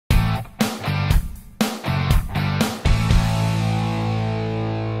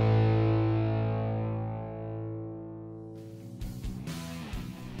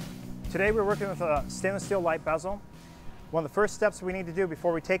Today we're working with a stainless steel light bezel. One of the first steps we need to do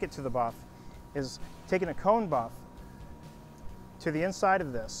before we take it to the buff is taking a cone buff to the inside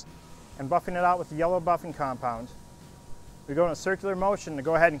of this and buffing it out with the yellow buffing compound. We go in a circular motion to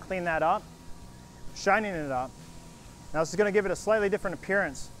go ahead and clean that up, shining it up. Now this is going to give it a slightly different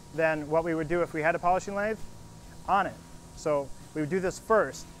appearance than what we would do if we had a polishing lathe on it. So we would do this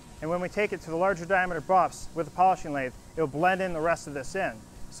first, and when we take it to the larger diameter buffs with the polishing lathe, it will blend in the rest of this in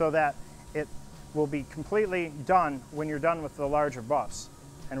so that it will be completely done when you're done with the larger buffs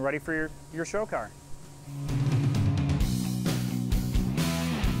and ready for your show car.